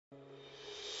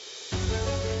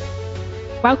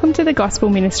Welcome to the Gospel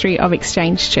Ministry of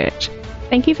Exchange Church.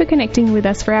 Thank you for connecting with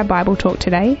us for our Bible talk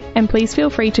today, and please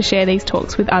feel free to share these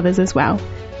talks with others as well.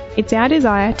 It's our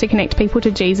desire to connect people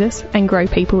to Jesus and grow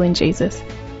people in Jesus.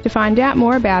 To find out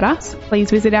more about us,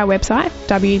 please visit our website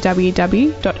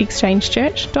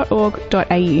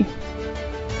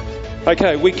www.exchangechurch.org.au.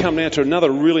 Okay, we come now to another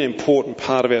really important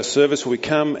part of our service where we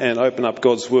come and open up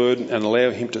God's Word and allow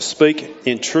Him to speak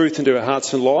in truth into our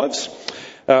hearts and lives.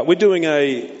 We're doing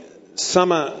a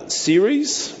summer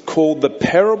series called The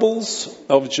Parables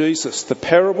of Jesus. The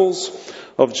Parables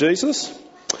of Jesus.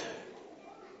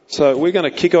 So we're going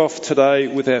to kick off today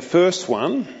with our first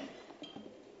one.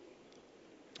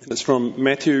 It's from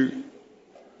Matthew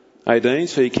 18,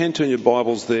 so you can turn your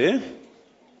Bibles there.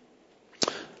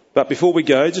 But before we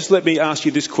go, just let me ask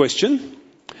you this question.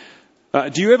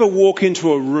 Do you ever walk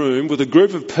into a room with a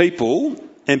group of people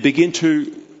and begin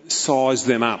to size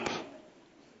them up?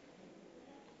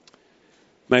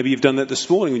 Maybe you've done that this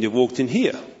morning when you walked in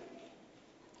here.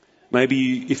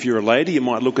 Maybe if you're a lady, you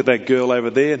might look at that girl over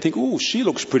there and think, oh, she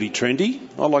looks pretty trendy.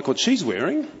 I like what she's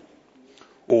wearing.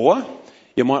 Or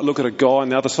you might look at a guy on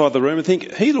the other side of the room and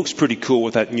think, he looks pretty cool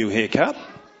with that new haircut.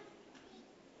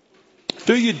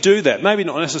 Do you do that? Maybe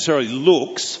not necessarily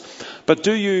looks, but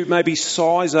do you maybe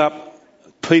size up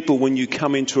people when you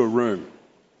come into a room?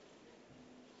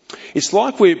 It's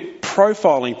like we're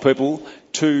profiling people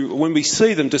to, when we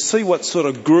see them, to see what sort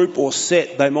of group or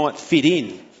set they might fit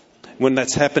in when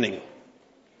that's happening.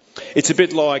 It's a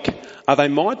bit like, are they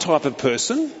my type of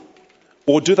person,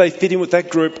 or do they fit in with that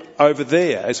group over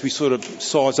there, as we sort of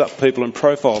size up people and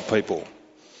profile people?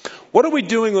 What are we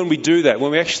doing when we do that,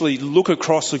 when we actually look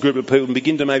across a group of people and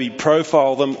begin to maybe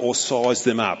profile them or size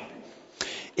them up?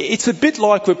 It's a bit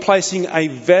like we're placing a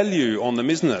value on them,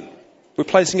 isn't it? We're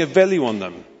placing a value on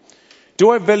them. Do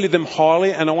I value them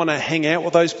highly and I want to hang out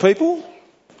with those people?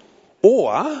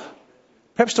 Or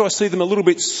perhaps do I see them a little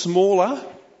bit smaller,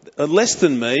 less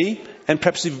than me, and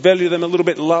perhaps value them a little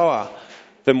bit lower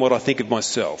than what I think of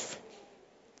myself?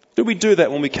 Do we do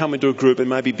that when we come into a group and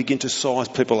maybe begin to size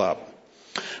people up?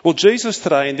 Well, Jesus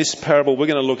today, in this parable we're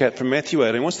going to look at from Matthew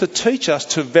 18, wants to teach us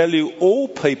to value all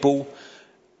people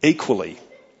equally.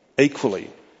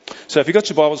 Equally. So if you've got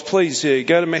your Bibles, please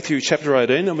go to Matthew chapter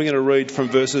 18, and we're going to read from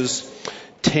verses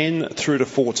 10 through to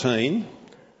 14,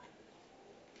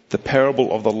 the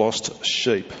parable of the lost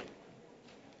sheep.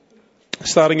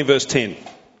 Starting in verse 10.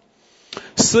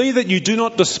 See that you do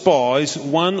not despise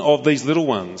one of these little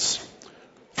ones.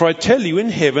 For I tell you, in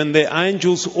heaven their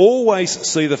angels always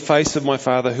see the face of my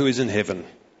Father who is in heaven.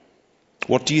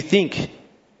 What do you think?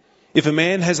 If a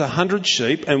man has 100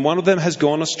 sheep and one of them has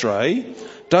gone astray,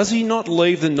 does he not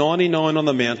leave the 99 on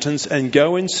the mountains and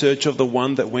go in search of the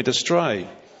one that went astray?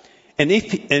 And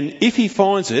if he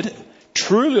finds it,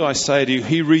 truly I say to you,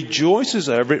 he rejoices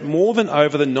over it more than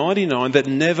over the 99 that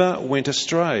never went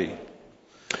astray.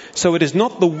 So it is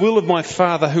not the will of my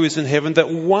Father who is in heaven that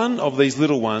one of these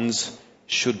little ones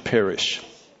should perish.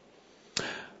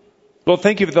 Lord,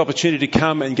 thank you for the opportunity to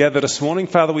come and gather this morning.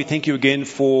 Father, we thank you again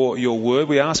for your word.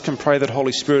 We ask and pray that,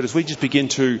 Holy Spirit, as we just begin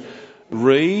to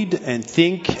read and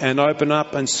think and open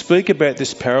up and speak about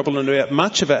this parable and about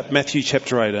much about Matthew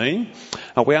chapter 18,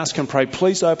 we ask and pray,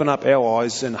 please open up our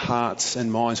eyes and hearts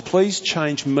and minds. Please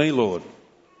change me, Lord.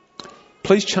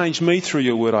 Please change me through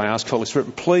your word, I ask, Holy Spirit.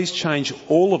 And please change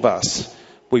all of us,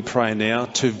 we pray now,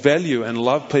 to value and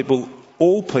love people,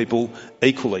 all people,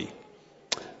 equally.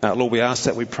 Lord, we ask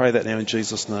that, we pray that now in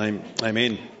Jesus' name.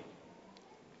 Amen.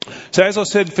 So as I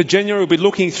said, for January we'll be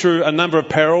looking through a number of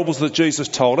parables that Jesus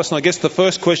told us. And I guess the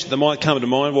first question that might come to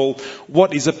mind, well,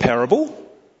 what is a parable?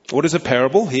 What is a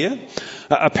parable here?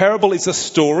 A parable is a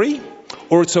story,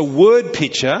 or it's a word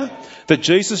picture that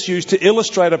Jesus used to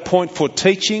illustrate a point for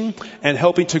teaching and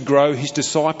helping to grow his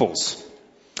disciples.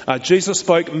 Jesus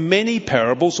spoke many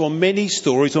parables or many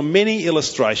stories or many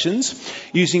illustrations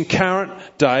using current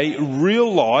day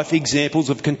real life examples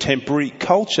of contemporary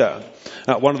culture.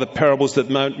 One of the parables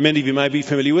that many of you may be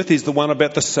familiar with is the one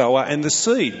about the sower and the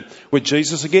seed, where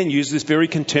Jesus again used this very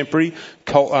contemporary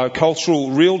cultural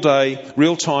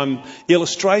real-time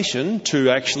illustration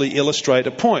to actually illustrate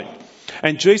a point.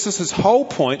 And Jesus' whole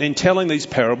point in telling these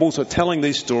parables or telling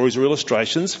these stories or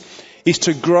illustrations is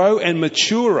to grow and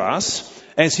mature us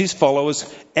as his followers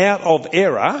out of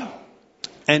error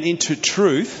and into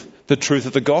truth, the truth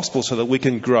of the gospel, so that we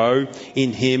can grow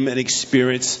in him and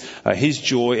experience his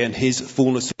joy and his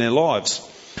fullness in our lives.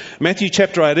 Matthew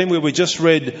chapter 18, where we just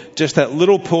read just that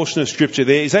little portion of scripture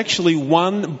there, is actually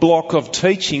one block of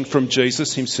teaching from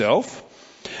Jesus himself.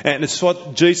 And it's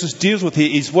what Jesus deals with here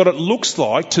is what it looks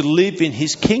like to live in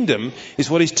his kingdom, is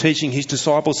what he's teaching his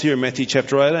disciples here in Matthew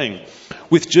chapter 18.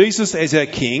 With Jesus as our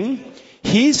king,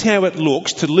 here's how it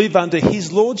looks to live under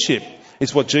his lordship,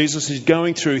 is what Jesus is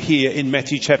going through here in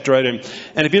Matthew chapter 18.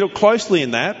 And if you look closely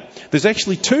in that, there's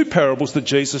actually two parables that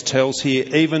Jesus tells here,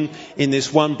 even in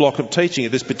this one block of teaching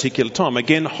at this particular time.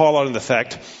 Again, highlighting the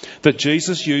fact that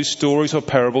Jesus used stories or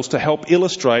parables to help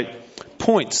illustrate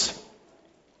points.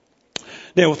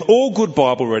 Now, with all good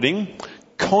Bible reading,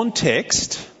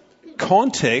 context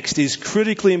is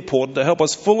critically important to help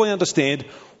us fully understand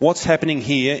what's happening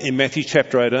here in Matthew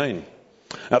chapter 18.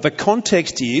 The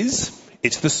context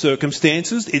it's the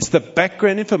circumstances, it's the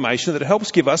background information that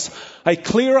helps give us a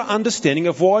clearer understanding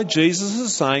of why Jesus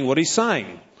is saying what he's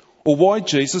saying, or why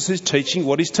Jesus is teaching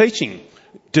what he's teaching.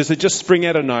 Does it just spring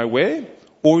out of nowhere?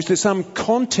 Or is there some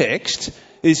context,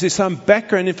 is there some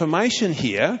background information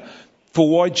here for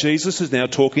why Jesus is now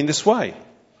talking this way?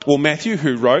 Well, Matthew,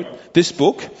 who wrote this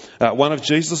book, one of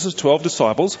Jesus' 12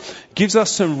 disciples, gives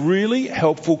us some really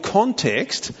helpful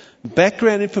context,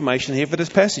 background information here for this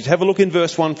passage. Have a look in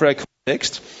verse 1 for our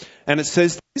context. And it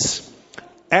says this: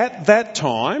 at that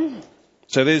time,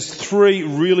 so there's three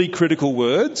really critical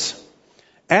words.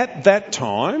 At that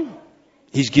time,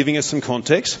 he's giving us some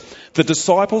context. The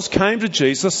disciples came to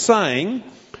Jesus saying,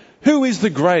 "Who is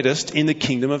the greatest in the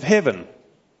kingdom of heaven?"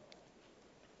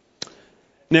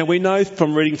 Now, we know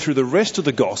from reading through the rest of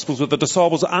the Gospels that the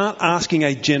disciples aren't asking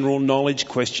a general knowledge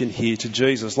question here to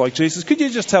Jesus. Like, Jesus, could you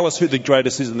just tell us who the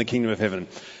greatest is in the kingdom of heaven?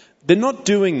 They're not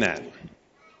doing that.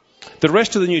 The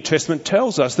rest of the New Testament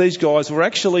tells us these guys were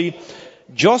actually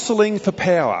jostling for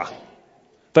power.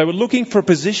 They were looking for a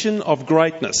position of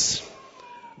greatness.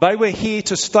 They were here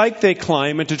to stake their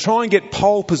claim and to try and get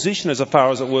pole position, as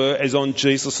far as it were, as on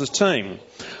Jesus' team.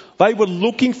 They were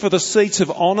looking for the seats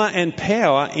of honour and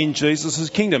power in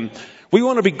Jesus' kingdom. We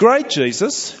want to be great,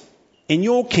 Jesus, in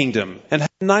your kingdom and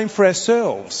have a name for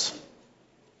ourselves.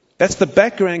 That's the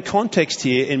background context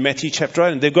here in Matthew chapter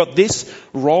 8. And they've got this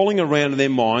rolling around in their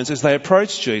minds as they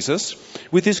approach Jesus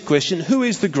with this question: who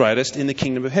is the greatest in the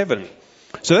kingdom of heaven?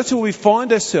 So that's where we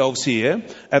find ourselves here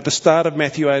at the start of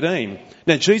Matthew 18.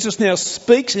 Now, Jesus now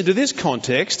speaks into this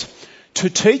context to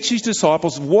teach his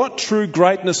disciples what true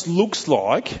greatness looks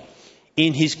like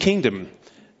in his kingdom.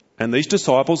 And these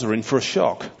disciples are in for a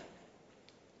shock.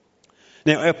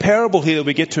 Now, our parable here that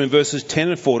we get to in verses 10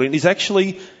 and 14 is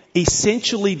actually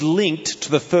essentially linked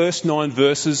to the first 9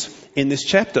 verses in this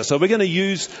chapter. So we're going to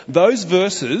use those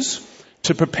verses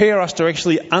to prepare us to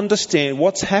actually understand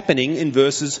what's happening in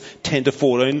verses 10 to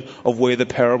 14 of where the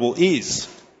parable is.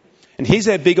 And here's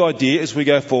our big idea as we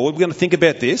go forward. We're going to think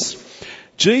about this.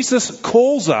 Jesus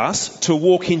calls us to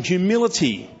walk in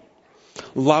humility,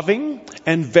 loving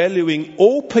and valuing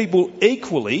all people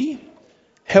equally,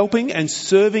 helping and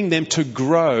serving them to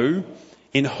grow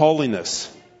in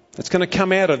holiness. It's going to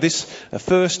come out of this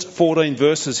first 14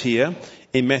 verses here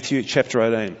in Matthew chapter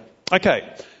 18.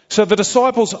 Okay, so the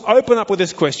disciples open up with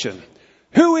this question: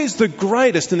 who is the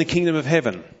greatest in the kingdom of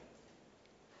heaven?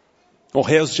 Well,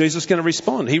 how's Jesus going to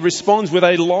respond? He responds with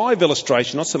a live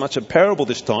illustration, not so much a parable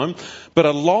this time, but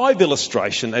a live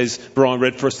illustration, as Brian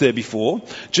read for us there before.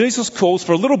 Jesus calls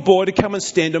for a little boy to come and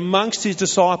stand amongst his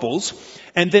disciples,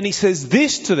 and then he says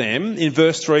this to them in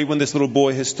verse 3 when this little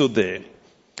boy has stood there.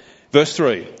 Verse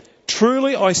 3,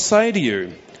 "Truly I say to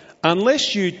you,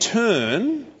 unless you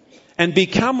turn and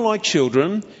become like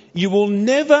children, you will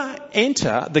never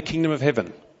enter the kingdom of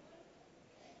heaven."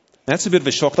 That's a bit of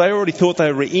a shock. They already thought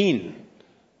they were in.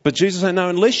 But Jesus said, no,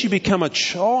 unless you become a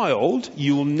child,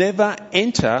 you will never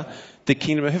enter the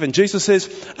kingdom of heaven. Jesus says,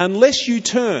 unless you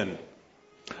turn,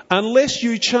 unless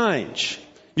you change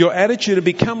your attitude and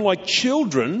become like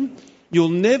children, you'll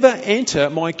never enter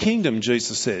my kingdom,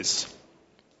 Jesus says.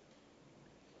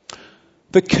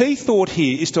 The key thought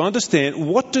here is to understand,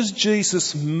 what does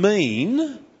Jesus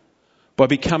mean by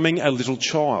becoming a little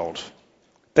child?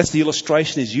 That's the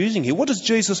illustration he's using here. What does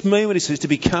Jesus mean when he says to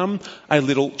become a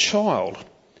little child?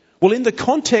 Well, in the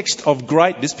context of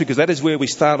greatness, because that is where we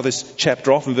started this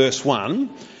chapter off in verse 1,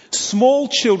 small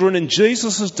children in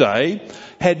Jesus' day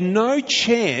had no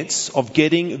chance of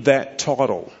getting that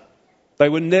title. They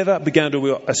were never begun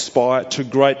to aspire to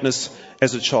greatness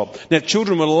as a child. Now,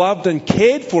 children were loved and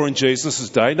cared for in Jesus'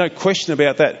 day, no question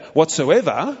about that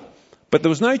whatsoever, but there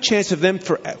was no chance of them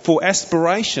for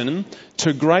aspiration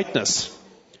to greatness.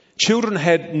 Children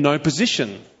had no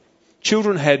position.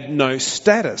 Children had no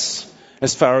status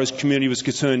as far as community was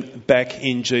concerned back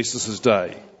in Jesus'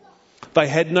 day. They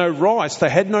had no rights. They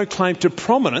had no claim to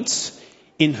prominence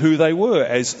in who they were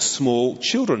as small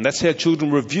children. That's how children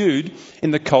were viewed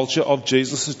in the culture of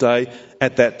Jesus' day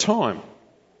at that time.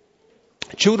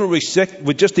 Children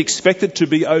were just expected to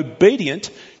be obedient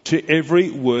to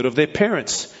every word of their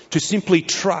parents, to simply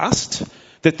trust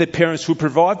that their parents would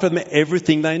provide for them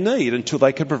everything they need until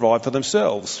they could provide for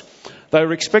themselves. They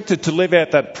were expected to live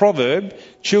out that proverb,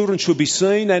 children should be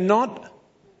seen and not...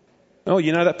 Oh,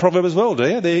 you know that proverb as well, do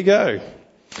you? There you go.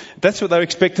 That's what they were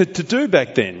expected to do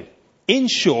back then. In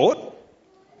short,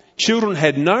 children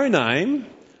had no name,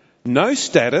 no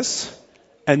status,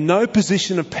 and no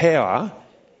position of power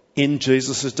in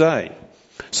Jesus' day.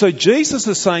 So Jesus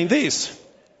is saying this: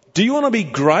 do you want to be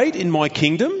great in my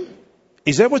kingdom?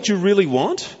 Is that what you really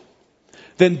want?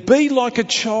 Then be like a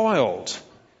child,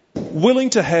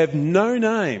 willing to have no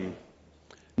name,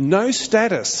 no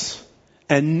status,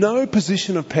 and no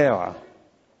position of power.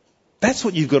 That's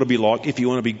what you've got to be like if you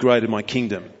want to be great in my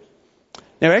kingdom.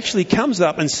 Now, actually, he comes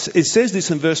up and it says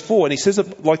this in verse 4, and he says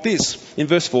it like this in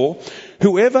verse 4: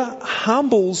 whoever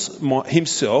humbles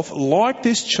himself like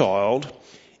this child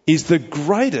is the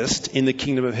greatest in the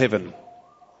kingdom of heaven.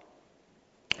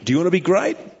 Do you want to be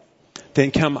great? Then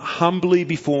come humbly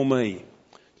before me.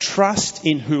 Trust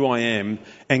in who I am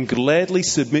and gladly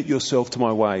submit yourself to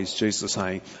my ways, Jesus is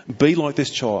saying. Be like this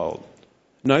child.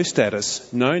 No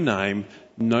status, no name,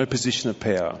 no position of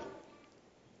power.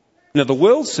 Now, the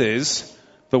world says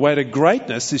the way to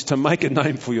greatness is to make a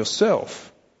name for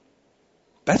yourself.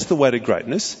 That's the way to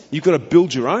greatness. You've got to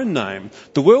build your own name.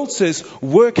 The world says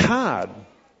work hard.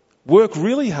 Work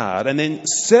really hard and then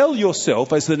sell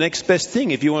yourself as the next best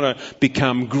thing if you want to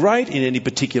become great in any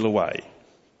particular way.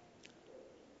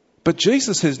 But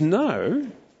Jesus says no.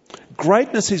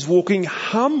 Greatness is walking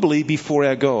humbly before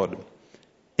our God,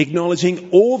 acknowledging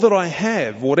all that I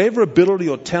have, whatever ability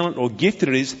or talent or gift it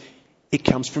is, it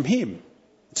comes from Him.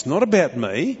 It's not about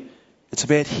me, it's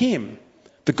about Him.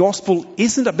 The gospel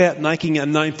isn't about making a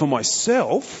name for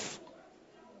myself.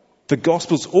 The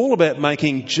gospel's all about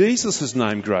making Jesus'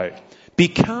 name great.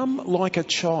 Become like a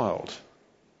child.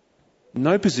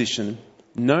 No position,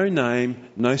 no name,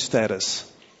 no status.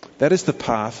 That is the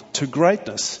path to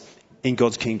greatness in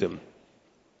God's kingdom.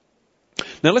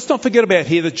 Now, let's not forget about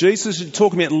here that Jesus is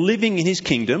talking about living in His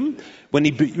kingdom when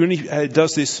he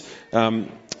does this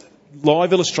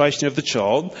live illustration of the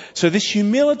child. So this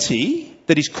humility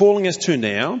that He's calling us to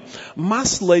now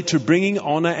must lead to bringing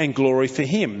honour and glory for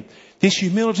Him. This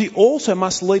humility also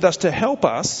must lead us to help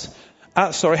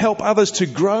others to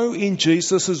grow in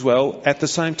Jesus as well at the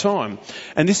same time.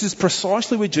 And this is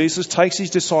precisely where Jesus takes His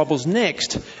disciples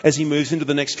next as He moves into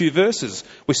the next few verses.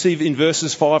 We see in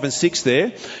verses 5 and 6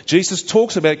 there, Jesus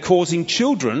talks about causing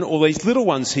children, or these little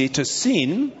ones here, to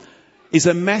sin is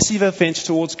a massive offence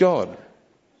towards God.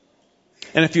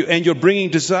 And you're bringing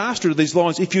disaster to these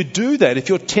lives if you do that, if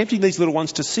you're tempting these little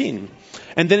ones to sin.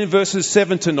 And then in verses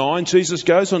 7 to 9, Jesus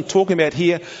goes on talking about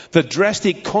here the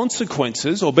drastic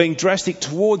consequences, or being drastic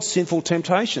towards sinful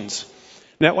temptations.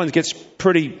 Now, that one gets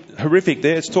pretty horrific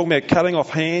there. It's talking about cutting off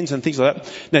hands and things like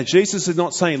that. Now, Jesus is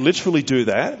not saying literally do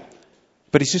that,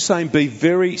 but He's just saying be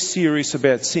very serious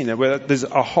about sin. Now, there's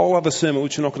a whole other sermon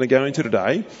which we're not going to go into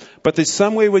today, but there's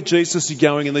somewhere where Jesus is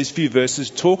going in these few verses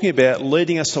talking about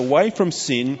leading us away from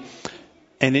sin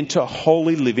and into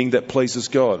holy living that pleases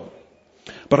God.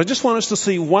 But I just want us to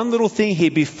see one little thing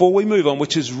here before we move on,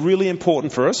 which is really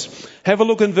important for us. Have a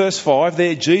look in verse 5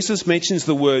 there. Jesus mentions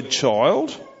the word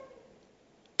child.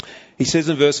 He says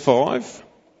in verse 5,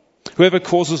 whoever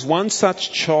causes one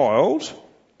such child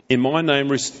in my name,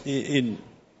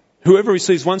 whoever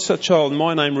receives one such child in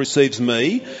my name receives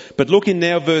me. But look in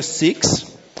now verse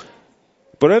 6.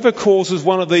 But whoever causes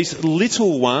one of these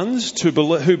little ones who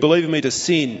believe in me to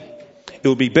sin, it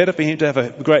will be better for him to have a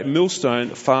great millstone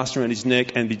fastened around his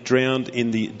neck and be drowned in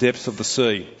the depths of the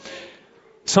sea.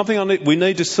 Something we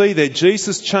need to see there.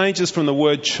 Jesus changes from the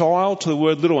word child to the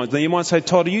word little ones. Now you might say,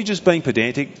 Todd, are you just being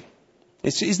pedantic?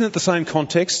 Isn't it the same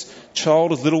context?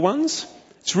 Child as little ones?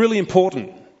 It's really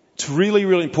important. It's really,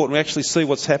 really important we actually see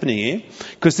what's happening here,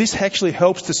 because this actually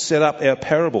helps to set up our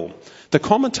parable. The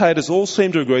commentators all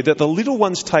seem to agree that the little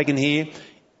ones taken here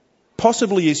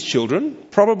probably is children,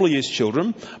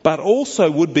 but also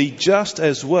would be just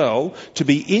as well to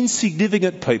be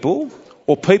insignificant people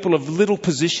or people of little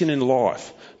position in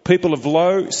life, people of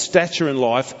low stature in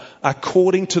life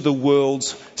according to the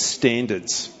world's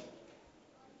standards.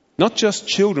 Not just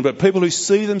children, but people who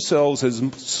see themselves as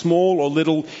small or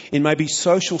little in maybe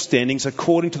social standings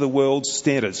according to the world's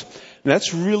standards. And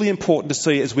that's really important to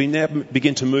see as we now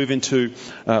begin to move into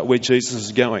where Jesus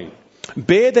is going.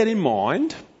 Bear that in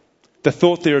mind, the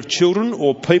thought there of children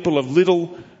or people of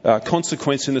little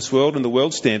consequence in this world and the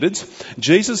world standards,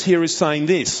 Jesus here is saying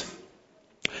this: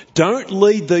 don't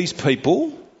lead these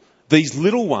people, these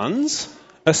little ones,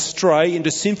 astray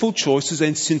into sinful choices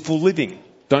and sinful living.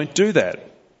 Don't do that.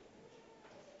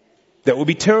 That would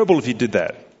be terrible if you did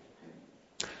that.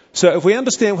 So if we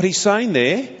understand what he's saying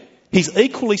there, he's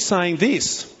equally saying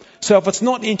this. So if it's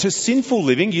not into sinful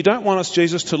living, you don't want us,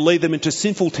 Jesus, to lead them into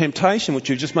sinful temptation, which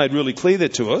you've just made really clear there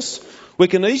to us. We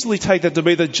can easily take that to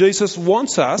be that Jesus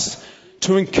wants us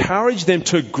to encourage them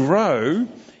to grow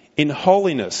in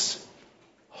holiness,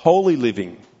 holy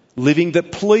living, living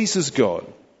that pleases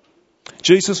God.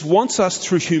 Jesus wants us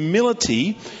through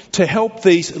humility to help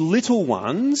these little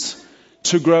ones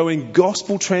to grow in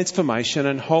gospel transformation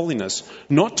and holiness,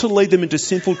 not to lead them into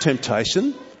sinful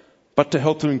temptation, but to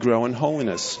help them grow in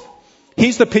holiness.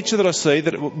 Here's the picture that I see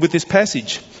that with this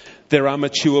passage. There are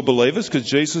mature believers, because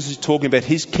Jesus is talking about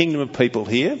his kingdom of people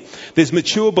here. There's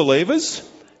mature believers,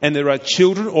 and there are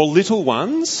children or little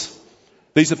ones.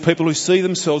 These are people who see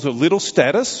themselves with little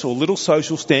status or little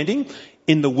social standing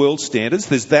in the world standards.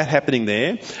 There's that happening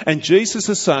there. And Jesus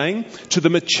is saying to the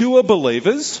mature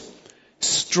believers,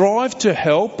 strive to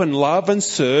help and love and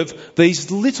serve these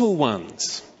little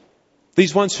ones.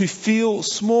 These ones who feel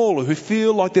small, or who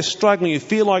feel like they're struggling, who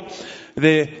feel like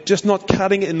they're just not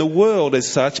cutting it in the world as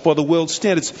such by the world's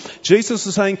standards. Jesus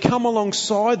is saying, come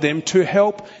alongside them to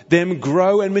help them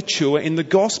grow and mature in the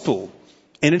gospel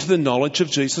and into the knowledge of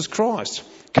Jesus Christ.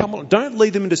 Come on, don't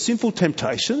lead them into sinful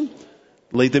temptation.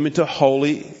 Lead them into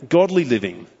holy, godly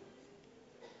living.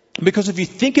 Because if you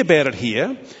think about it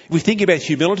here, if we think about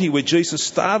humility where Jesus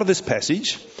started this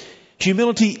passage,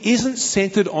 humility isn't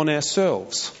centred on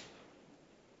ourselves.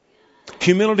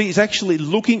 Humility is actually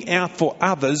looking out for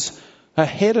others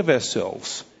ahead of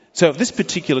ourselves. So at this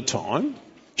particular time,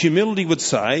 humility would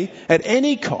say, at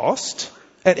any cost,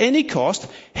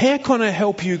 how can I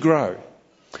help you grow?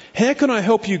 How can I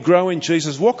help you grow in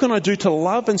Jesus? What can I do to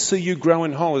love and see you grow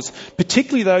in holiness?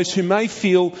 Particularly those who may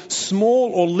feel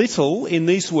small or little in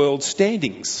these world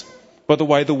standings by the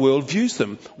way the world views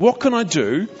them. What can I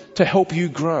do to help you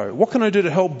grow? What can I do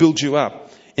to help build you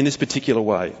up in this particular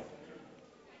way?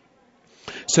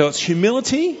 So it's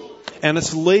humility and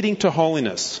it's leading to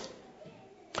holiness.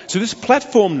 So this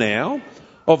platform now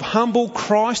of humble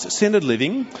Christ-centered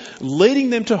living, leading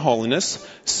them to holiness,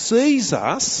 sees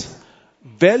us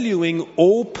valuing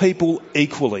all people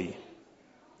equally.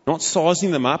 Not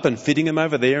sizing them up and fitting them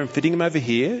over there and fitting them over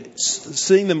here,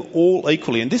 seeing them all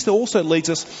equally. And this also leads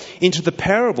us into the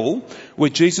parable where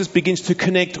Jesus begins to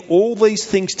connect all these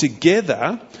things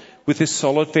together with this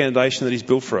solid foundation that he's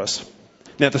built for us.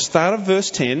 Now, the start of verse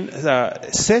 10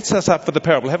 sets us up for the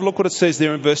parable. Have a look what it says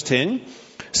there in verse 10.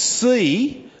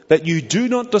 See that you do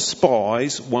not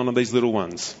despise one of these little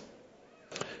ones.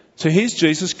 So here's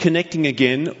Jesus connecting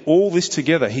again all this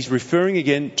together. He's referring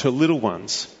again to little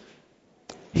ones.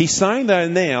 He's saying though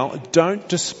now, don't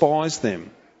despise them.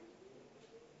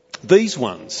 These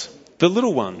ones, the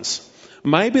little ones,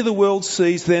 maybe the world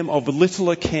sees them of little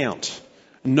account.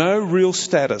 No real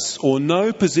status or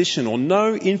no position or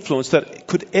no influence that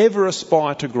could ever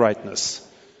aspire to greatness.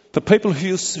 The people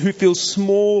who feel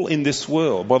small in this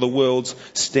world by the world's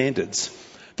standards.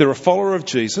 They're a follower of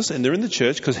Jesus and they're in the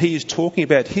church because he is talking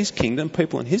about his kingdom,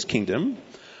 people in his kingdom.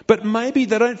 But maybe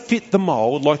they don't fit the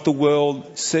mould like the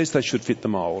world says they should fit the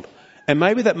mould. And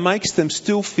maybe that makes them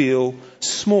still feel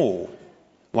small,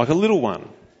 like a little one.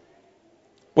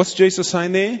 What's Jesus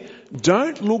saying there?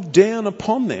 Don't look down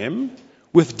upon them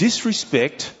with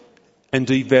disrespect and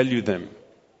devalue them.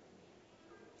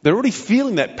 They're already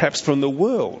feeling that perhaps from the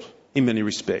world in many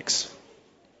respects.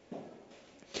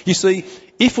 You see,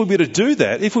 if we were to do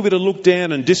that, if we were to look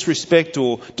down and disrespect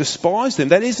or despise them,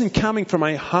 that isn't coming from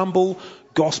a humble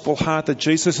gospel heart that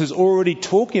Jesus is already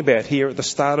talking about here at the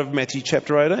start of Matthew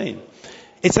chapter 18.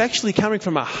 It's actually coming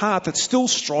from a heart that's still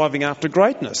striving after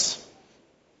greatness.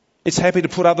 It's happy to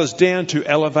put others down to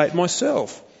elevate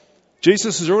myself.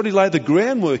 Jesus has already laid the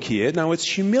groundwork here. No, it's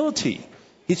humility.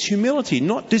 It's humility,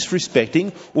 not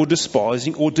disrespecting or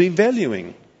despising or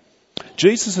devaluing.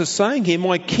 Jesus is saying here,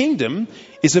 my kingdom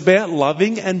is about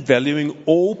loving and valuing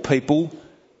all people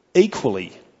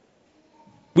equally,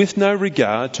 with no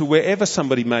regard to wherever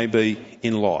somebody may be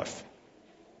in life.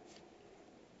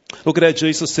 Look at how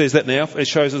Jesus says that now. It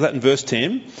shows us that in verse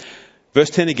 10. Verse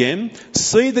 10 again.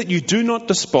 See that you do not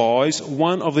despise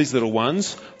one of these little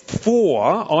ones, for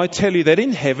I tell you that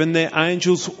in heaven their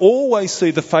angels always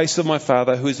see the face of my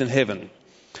Father who is in heaven.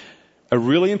 A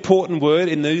really important word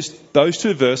in those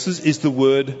two verses is the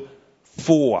word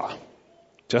for.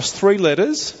 Just 3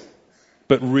 letters,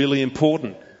 but really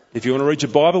important. If you want to read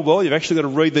your Bible well, you've actually got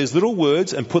to read these little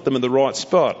words and put them in the right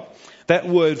spot. That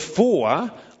word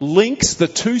for links the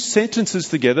two sentences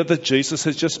together that Jesus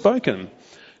has just spoken.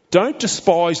 Don't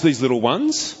despise these little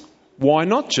ones. Why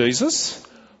not, Jesus?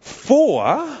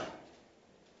 Don't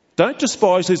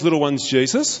despise these little ones,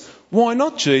 Jesus. Why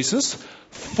not, Jesus?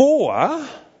 For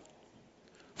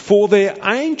their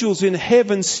angels in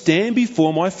heaven stand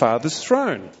before my Father's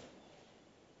throne.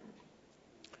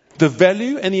 The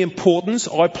value and the importance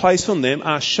I place on them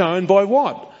are shown by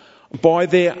what? By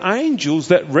their angels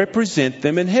that represent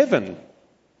them in heaven.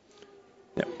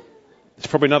 Now, there's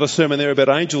probably another sermon there about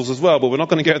angels as well, but we're not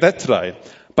going to go to that today.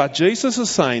 But Jesus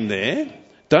is saying there,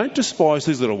 don't despise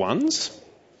these little ones,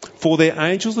 for their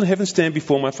angels in heaven stand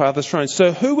before my Father's throne.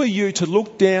 So who are you to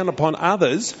look down upon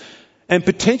others and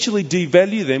potentially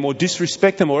devalue them or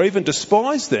disrespect them or even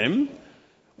despise them?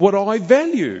 What I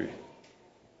value.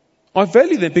 I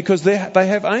value them because they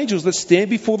have angels that stand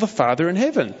before the Father in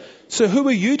heaven. So who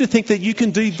are you to think that you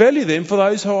can devalue them for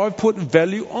those who I've put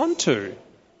value onto?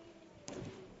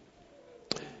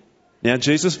 Now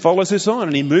Jesus follows this on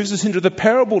and he moves us into the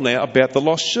parable now about the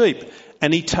lost sheep.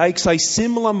 And he takes a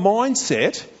similar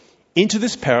mindset into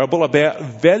this parable about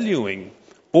valuing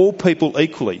all people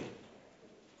equally.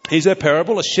 Here's our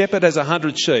parable. A shepherd has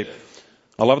 100 sheep.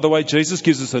 I love the way Jesus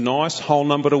gives us a nice whole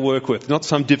number to work with. Not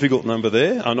some difficult number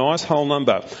there, a nice whole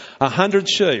number. 100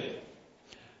 sheep.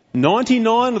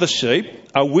 99 of the sheep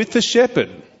are with the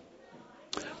shepherd.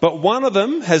 But one of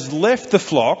them has left the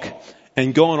flock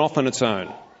and gone off on its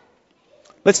own.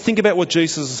 Let's think about what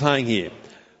Jesus is saying here.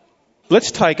 Let's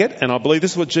take it, and I believe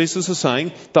this is what Jesus is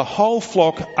saying. The whole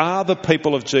flock are the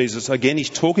people of Jesus. Again, he's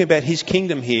talking about his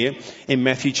kingdom here in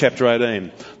Matthew chapter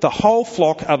 18. The whole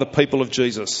flock are the people of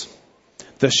Jesus.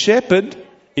 The shepherd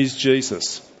is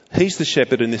Jesus. He's the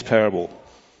shepherd in this parable.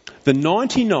 The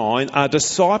 99 are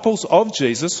disciples of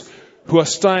Jesus who are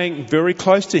staying very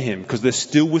close to him because they're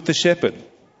still with the shepherd.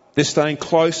 They're staying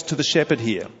close to the shepherd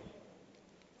here.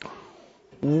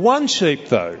 One sheep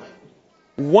though,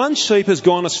 one sheep has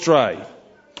gone astray.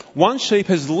 One sheep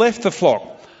has left the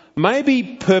flock,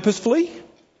 maybe purposefully,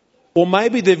 or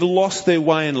maybe they've lost their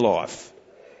way in life.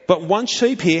 But one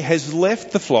sheep here has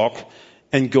left the flock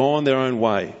and gone their own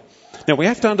way. Now we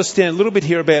have to understand a little bit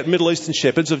here about Middle Eastern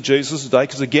shepherds of Jesus' day,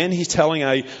 because again he's telling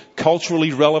a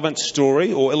culturally relevant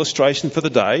story or illustration for the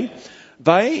day.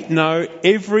 They know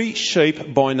every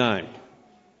sheep by name.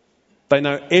 They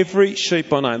know every sheep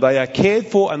by name. They are cared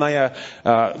for and they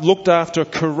are looked after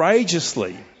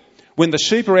courageously. When the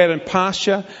sheep are out in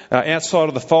pasture, outside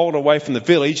of the fold, away from the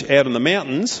village, out in the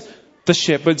mountains, the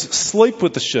shepherds sleep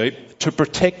with the sheep to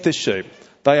protect the sheep.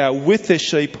 They are with their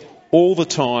sheep all the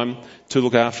time to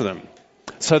look after them.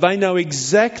 So they know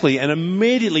exactly and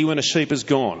immediately when a sheep is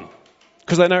gone.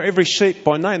 Because they know every sheep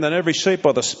by name. They know every sheep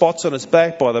by the spots on its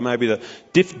back, by maybe the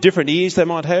different ears they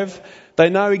might have. They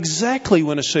know exactly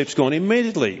when a sheep's gone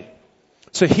immediately.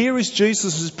 So here is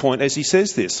Jesus' point as he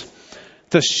says this.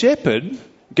 The shepherd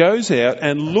goes out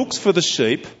and looks for the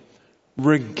sheep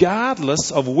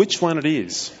regardless of which one it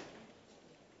is.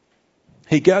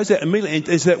 He goes out immediately. And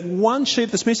there's that one sheep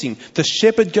that's missing. The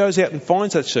shepherd goes out and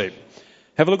finds that sheep.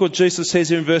 Have a look what Jesus says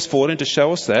here in verse 14 to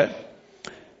show us that.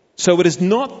 So it is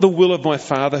not the will of my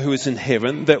Father who is in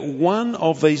heaven that one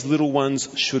of these little ones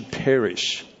should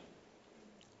perish.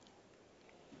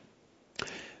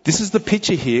 This is the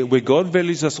picture here where God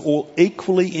values us all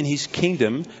equally in his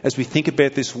kingdom as we think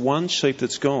about this one sheep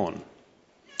that's gone.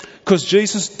 Because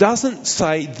Jesus doesn't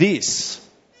say this.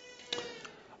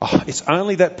 Oh, it's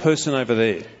only that person over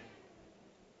there.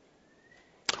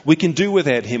 We can do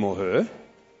without him or her.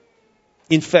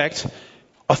 In fact,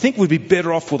 I think we'd be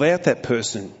better off without that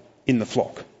person in the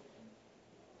flock.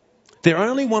 They're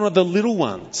only one of the little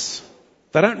ones.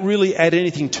 They don't really add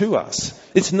anything to us.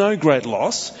 It's no great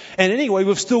loss. And anyway,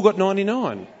 we've still got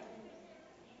 99.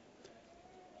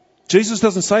 Jesus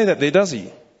doesn't say that there, does he?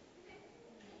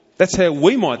 That's how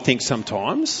we might think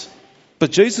sometimes.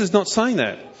 But Jesus is not saying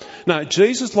that. No,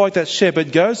 Jesus, like that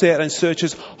shepherd, goes out and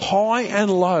searches high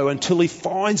and low until he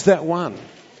finds that one.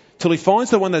 Till he finds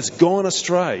the one that's gone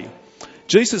astray.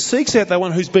 Jesus seeks out that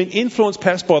one who's been influenced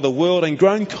perhaps by the world and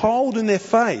grown cold in their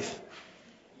faith.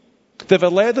 They've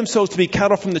allowed themselves to be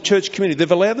cut off from the church community.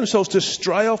 They've allowed themselves to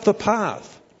stray off the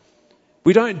path.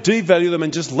 We don't devalue them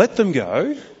and just let them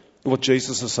go, what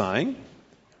Jesus is saying.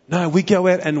 No, we go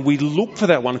out and we look for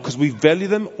that one because we value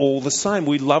them all the same.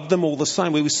 We love them all the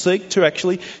same. We seek to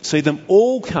actually see them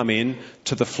all come in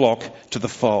to the flock, to the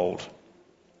fold.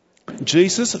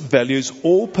 Jesus values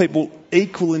all people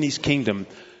equal in his kingdom,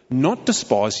 not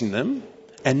despising them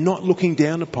and not looking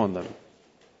down upon them.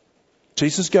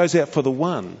 Jesus goes out for the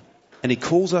one And he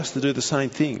calls us to do the same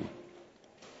thing.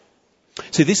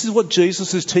 See, this is what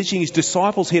Jesus is teaching his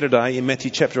disciples here today in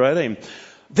Matthew chapter 18.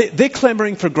 They're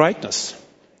clamouring for greatness.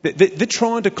 They're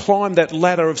trying to climb that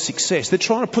ladder of success. They're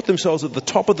trying to put themselves at the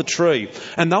top of the tree.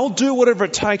 And they'll do whatever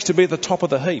it takes to be at the top of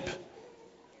the heap.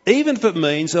 Even if it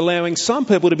means allowing some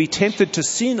people to be tempted to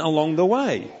sin along the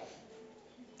way.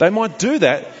 They might do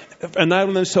that,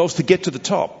 enabling themselves to get to the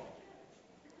top.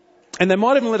 And they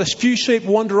might even let a few sheep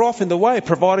wander off in the way,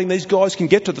 providing these guys can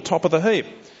get to the top of the heap.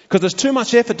 Because there's too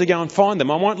much effort to go and find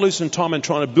them. I might lose some time in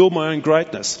trying to build my own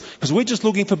greatness. Because we're just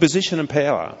looking for position and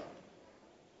power.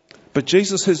 But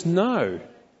Jesus says, no.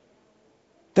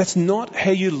 That's not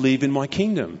how you live in my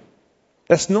kingdom.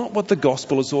 That's not what the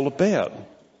gospel is all about.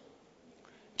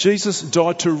 Jesus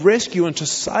died to rescue and to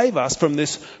save us from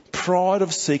this pride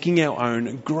of seeking our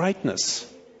own greatness.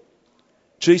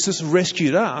 Jesus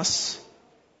rescued us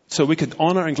so we could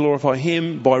honour and glorify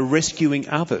him by rescuing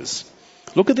others.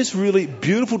 Look at this really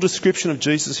beautiful description of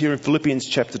Jesus here in Philippians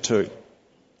chapter 2.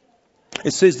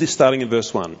 It says this starting in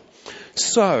verse 1.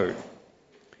 So,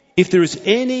 if there is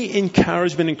any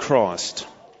encouragement in Christ,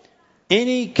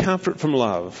 any comfort from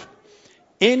love,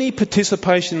 any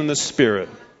participation in the Spirit,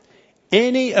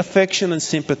 any affection and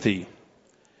sympathy,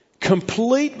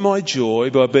 complete my joy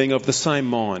by being of the same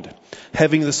mind,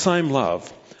 having the same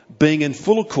love, being in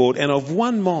full accord and of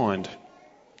one mind.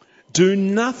 Do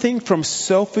nothing from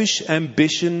selfish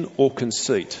ambition or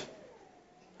conceit,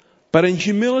 but in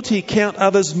humility count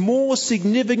others more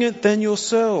significant than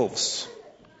yourselves.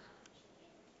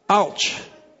 Ouch.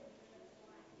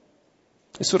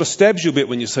 It sort of stabs you a bit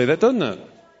when you see that, doesn't it?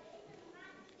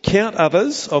 Count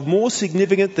others of more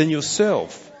significant than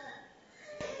yourself.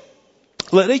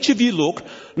 Let each of you look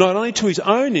not only to his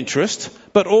own interest,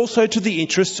 but also to the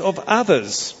interests of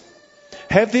others.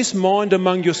 Have this mind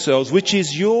among yourselves, which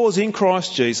is yours in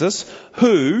Christ Jesus,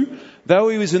 who, though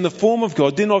he was in the form of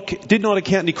God, did not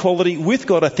account equality with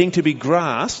God a thing to be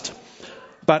grasped,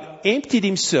 but emptied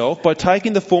himself by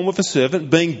taking the form of a servant,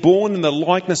 being born in the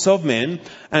likeness of men,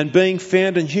 and being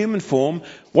found in human form.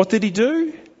 What did he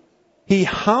do? He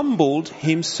humbled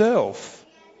himself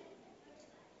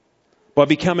by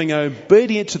becoming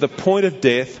obedient to the point of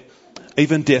death,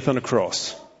 even death on a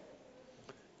cross.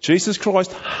 Jesus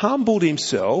Christ humbled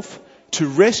himself to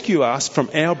rescue us from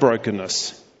our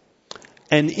brokenness.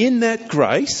 And in that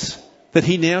grace that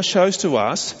he now shows to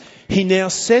us, he now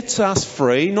sets us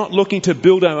free, not looking to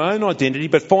build our own identity,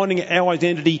 but finding our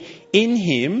identity in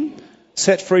him,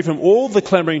 set free from all the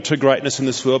clamouring to greatness in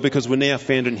this world because we're now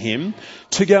found in him,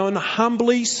 to go and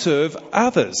humbly serve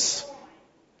others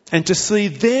and to see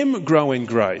them grow in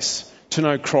grace, to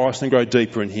know Christ and grow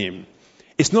deeper in him.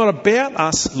 It's not about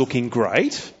us looking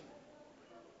great.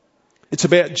 It's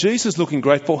about Jesus looking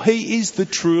great, for he is the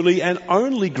truly and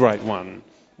only great one.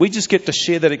 We just get to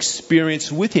share that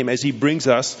experience with him as he brings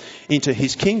us into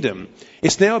his kingdom.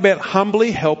 It's now about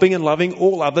humbly helping and loving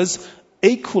all others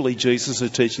equally, Jesus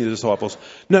is teaching the disciples.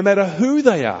 No matter who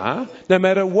they are, no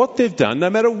matter what they've done, no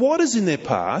matter what is in their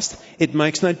past, it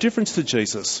makes no difference to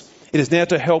Jesus. It is now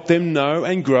to help them know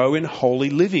and grow in holy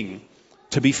living,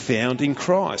 to be found in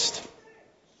Christ.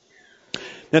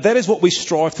 Now that is what we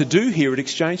strive to do here at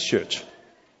Exchange Church.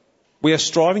 We are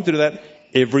striving to do that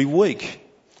every week.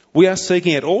 We are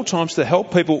seeking at all times to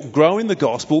help people grow in the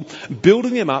gospel,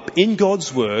 building them up in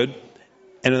God's word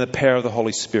and in the power of the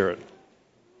Holy Spirit.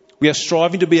 We are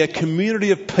striving to be a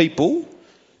community of people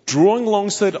drawing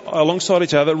alongside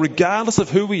each other, regardless of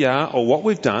who we are or what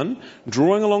we've done,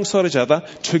 drawing alongside each other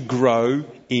to grow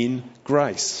in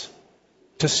grace,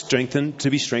 to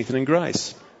be strengthened in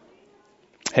grace.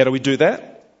 How do we do that?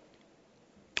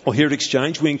 Well, here at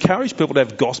Exchange, we encourage people to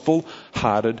have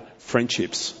gospel-hearted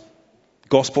friendships.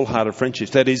 Gospel-hearted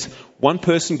friendships. That is, one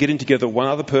person getting together with one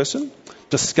other person,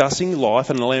 discussing life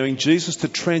and allowing Jesus to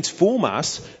transform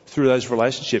us through those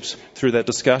relationships, through that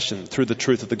discussion, through the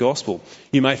truth of the gospel.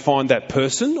 You may find that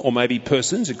person, or maybe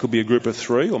persons, it could be a group of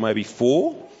 3 or maybe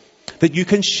 4, that you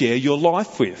can share your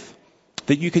life with,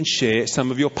 that you can share some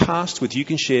of your past with, you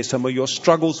can share some of your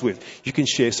struggles with, you can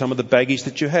share some of the baggage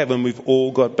that you have, and we've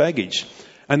all got baggage.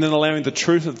 And then allowing the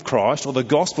truth of Christ or the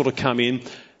gospel to come in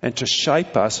and to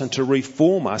shape us and to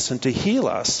reform us and to heal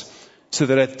us so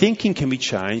that our thinking can be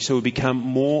changed so we become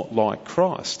more like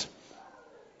Christ.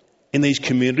 In these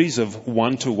communities of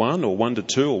 1-to-1 or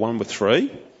 1-to-2 or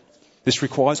 1-with-3, this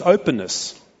requires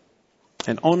openness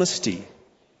and honesty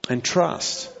and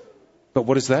trust. But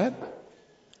what is that?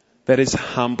 That is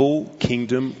humble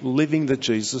kingdom living that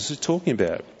Jesus is talking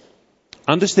about.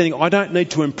 Understanding I don't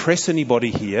need to impress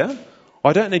anybody here.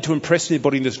 I don't need to impress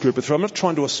anybody in this group of 3. I'm not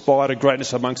trying to aspire to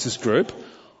greatness amongst this group.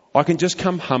 I can just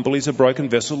come humbly as a broken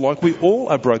vessel, like we all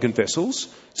are broken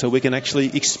vessels, so we can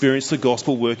actually experience the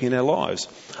gospel working in our lives.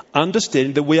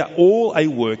 Understanding that we are all a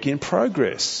work in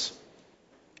progress.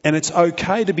 And it's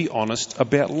okay to be honest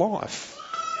about life.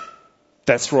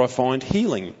 That's where I find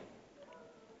healing.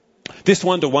 This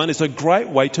one-to-one is a great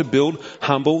way to build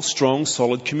humble, strong,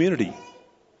 solid community.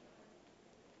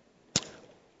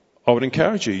 I would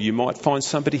encourage you. You might find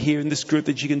somebody here in this group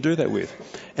that you can do that with.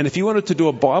 And if you wanted to do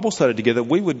a Bible study together,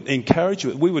 we would encourage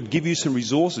you. We would give you some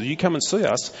resources. You come and see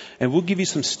us and we'll give you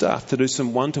some stuff to do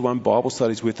some one-to-one Bible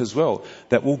studies with as well.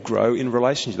 That will grow in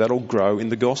relationship. That will grow in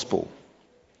the gospel.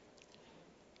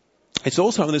 It's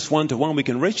also in this one-to-one we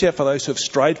can reach out for those who have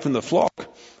strayed from the flock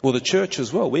or the church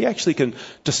as well. We actually can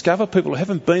discover people who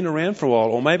haven't been around for a while,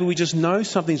 or maybe we just know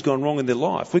something's gone wrong in their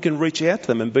life. We can reach out to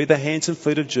them and be the hands and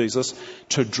feet of Jesus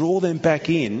to draw them back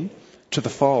in to the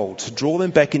fold, to draw them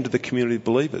back into the community of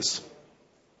believers.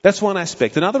 That's one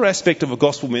aspect. Another aspect of a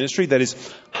gospel ministry that is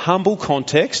humble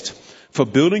context for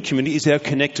building community is our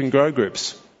connect and grow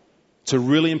groups. It's a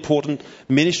really important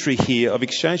ministry here of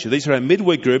Exchange. These are our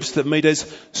midweek groups that meet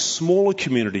as smaller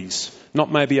communities.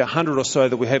 Not maybe 100 or so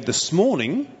that we have this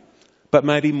morning, but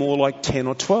maybe more like 10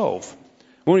 or 12.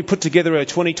 When we put together our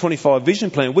 2025 vision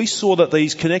plan, we saw that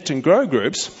these connect and grow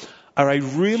groups are a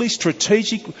really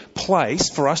strategic place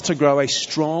for us to grow a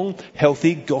strong,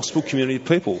 healthy gospel community of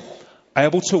people,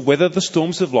 able to weather the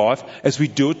storms of life as we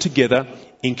do it together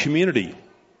in community.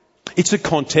 It's a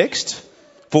context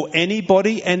for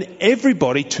anybody and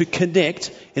everybody to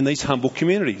connect in these humble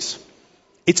communities.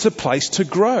 It's a place to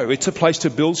grow. It's a place to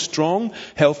build strong,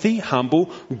 healthy,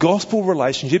 humble, gospel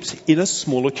relationships in a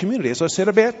smaller community. As I said,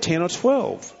 about 10 or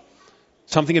 12.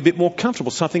 Something a bit more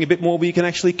comfortable, something a bit more where you can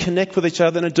actually connect with each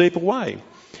other in a deeper way.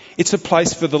 It's a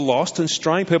place for the lost and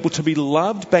straying people to be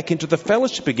loved back into the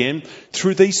fellowship again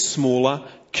through these smaller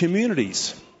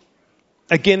communities.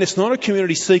 Again, it's not a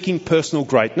community seeking personal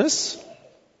greatness.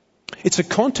 It's a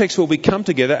context where we come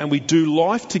together and we do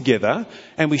life together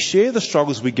and we share the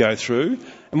struggles we go through.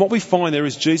 And what we find there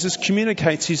is Jesus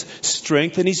communicates his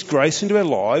strength and his grace into our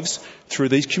lives through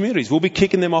these communities. We'll be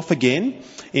kicking them off again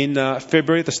in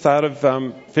February, at the start of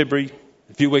February,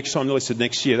 a few weeks' time. I nearly said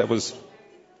next year. That was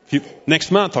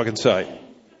next month, I can say.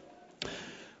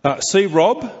 See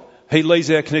Rob. He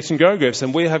leads our Connect and Grow groups,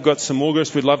 and we have got some more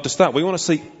groups we'd love to start. We want to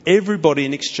see everybody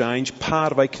in Exchange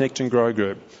part of a Connect and Grow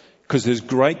group, because there's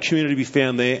great community to be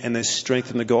found there and there's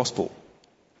strength in the gospel.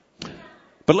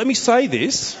 But let me say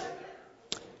this,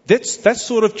 that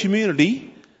sort of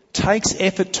community takes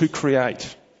effort to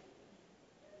create.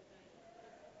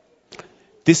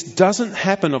 This doesn't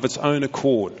happen of its own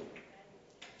accord.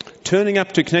 Turning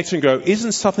up to Connect and Grow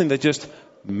isn't something that just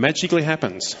magically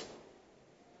happens.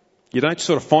 You don't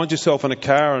sort of find yourself in a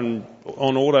car and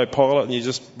on autopilot and you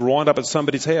just wind up at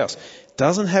somebody's house. It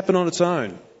doesn't happen on its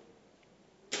own.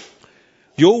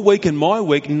 Your week and my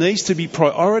week needs to be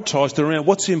prioritised around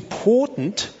what's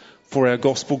important for our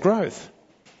gospel growth.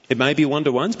 It may be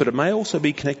one-to-ones, but it may also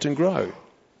be Connect and Grow.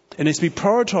 It needs to be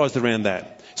prioritised around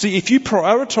that. See, if you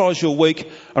prioritise your week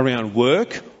around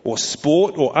work or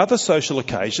sport or other social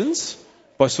occasions,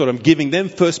 by sort of giving them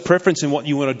first preference in what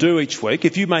you want to do each week,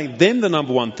 if you make them the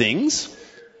number one things,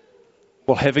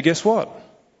 well, Heather, guess what?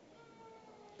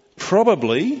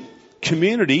 Probably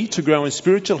community to grow in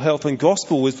spiritual health and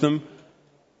gospel wisdom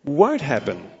won't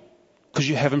happen because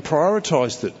you haven't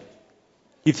prioritised it.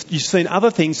 You've seen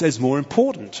other things as more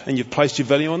important and you've placed your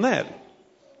value on that.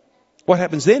 What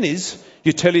happens then is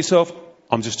you tell yourself,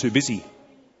 I'm just too busy.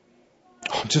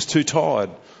 I'm just too tired.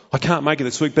 I can't make it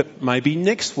this week, but maybe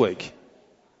next week.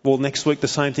 Well, next week the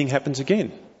same thing happens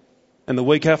again. And the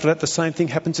week after that the same thing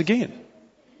happens again.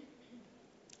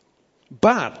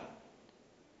 But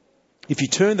if you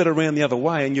turn that around the other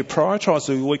way and you prioritise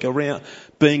the week around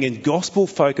being in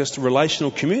gospel-focused relational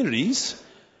communities,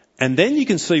 and then you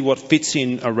can see what fits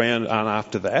in around and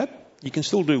after that. You can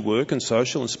still do work and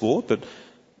social and sport, but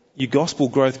your gospel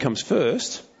growth comes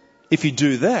first. If you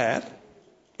do that,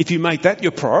 if you make that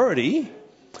your priority,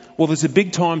 well, there's a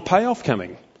big-time payoff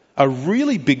coming. A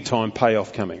really big-time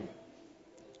payoff coming.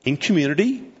 In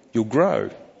community, you'll grow.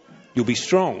 You'll be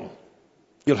strong.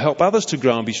 You'll help others to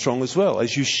grow and be strong as well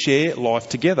as you share life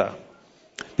together.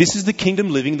 This is the kingdom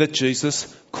living that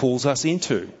Jesus calls us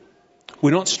into.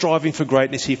 We're not striving for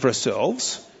greatness here for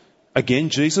ourselves. Again,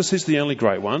 Jesus is the only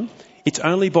great one. It's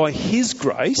only by his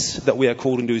grace that we are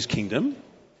called into his kingdom.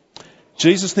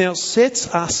 Jesus now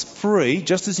sets us free,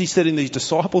 just as he set in these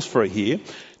disciples free here,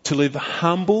 to live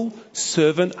humble,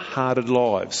 servant-hearted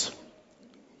lives.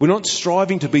 We're not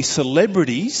striving to be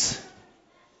celebrities.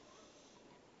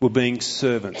 We're being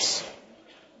servants.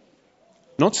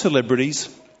 Not celebrities,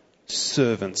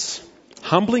 servants,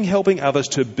 humbling, helping others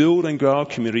to build and grow our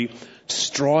community,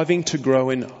 striving to grow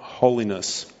in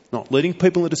holiness, not leading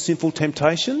people into sinful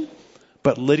temptation,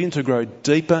 but leading to grow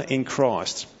deeper in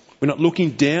Christ. We're not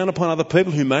looking down upon other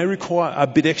people who may require a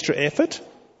bit extra effort,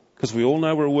 because we all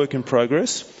know we're a work in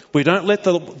progress. We don't let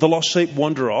the lost sheep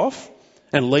wander off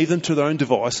and leave them to their own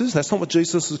devices. That's not what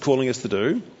Jesus is calling us to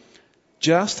do.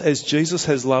 Just as Jesus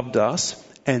has loved us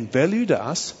and valued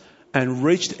us and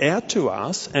reached out to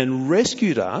us and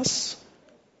rescued us,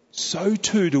 so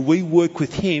too do we work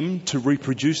with him to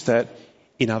reproduce that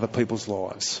in other people's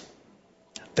lives.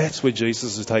 That's where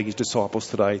Jesus is taking his disciples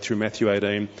today through Matthew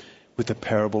 18 with the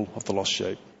parable of the lost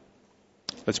sheep.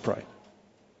 Let's pray.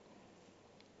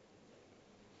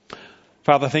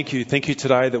 Father, thank you. Thank you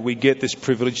today that we get this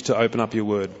privilege to open up your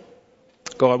word.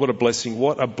 God, what a blessing.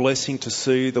 What a blessing to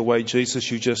see the way,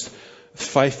 Jesus, you just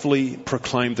faithfully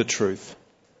proclaimed the truth.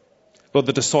 Lord,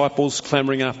 the disciples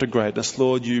clamouring after greatness,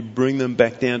 Lord, you bring them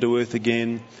back down to earth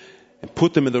again and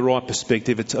put them in the right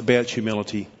perspective. It's about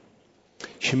humility.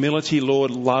 Humility,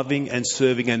 Lord, loving and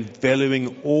serving and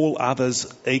valuing all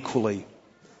others equally.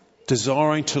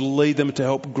 Desiring to lead them, to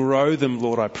help grow them,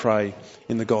 Lord, I pray,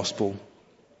 in the gospel.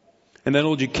 And then,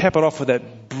 Lord, you cap it off with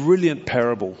that brilliant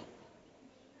parable.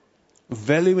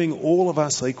 Valuing all of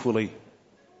us equally.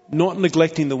 Not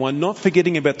neglecting the one, not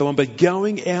forgetting about the one, but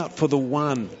going out for the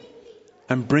one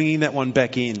and bringing that one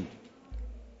back in.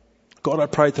 God, I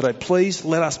pray today, please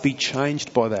let us be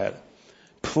changed by that.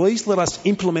 Please let us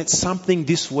implement something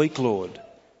this week, Lord,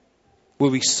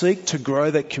 where we seek to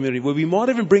grow that community, where we might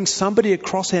even bring somebody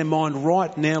across our mind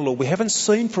right now, Lord, we haven't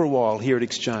seen for a while here at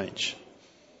Exchange.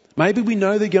 Maybe we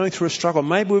know they're going through a struggle.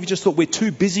 Maybe we've just thought we're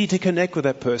too busy to connect with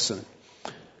that person.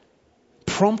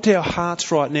 Prompt our hearts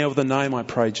right now with a name, I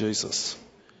pray, Jesus.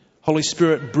 Holy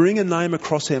Spirit, bring a name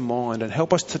across our mind and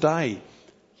help us today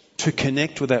to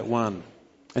connect with that one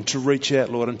and to reach out,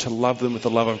 Lord, and to love them with the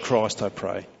love of Christ, I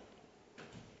pray.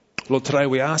 Lord, today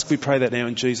we pray that now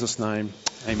in Jesus' name.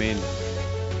 Amen.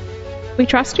 We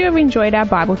trust you have enjoyed our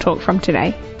Bible talk from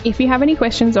today. If you have any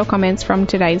questions or comments from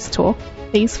today's talk,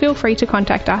 please feel free to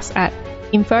contact us at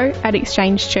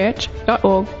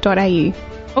info@exchangechurch.org.au.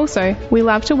 Also, we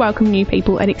love to welcome new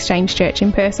people at Exchange Church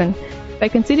in person, so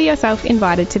consider yourself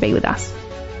invited to be with us.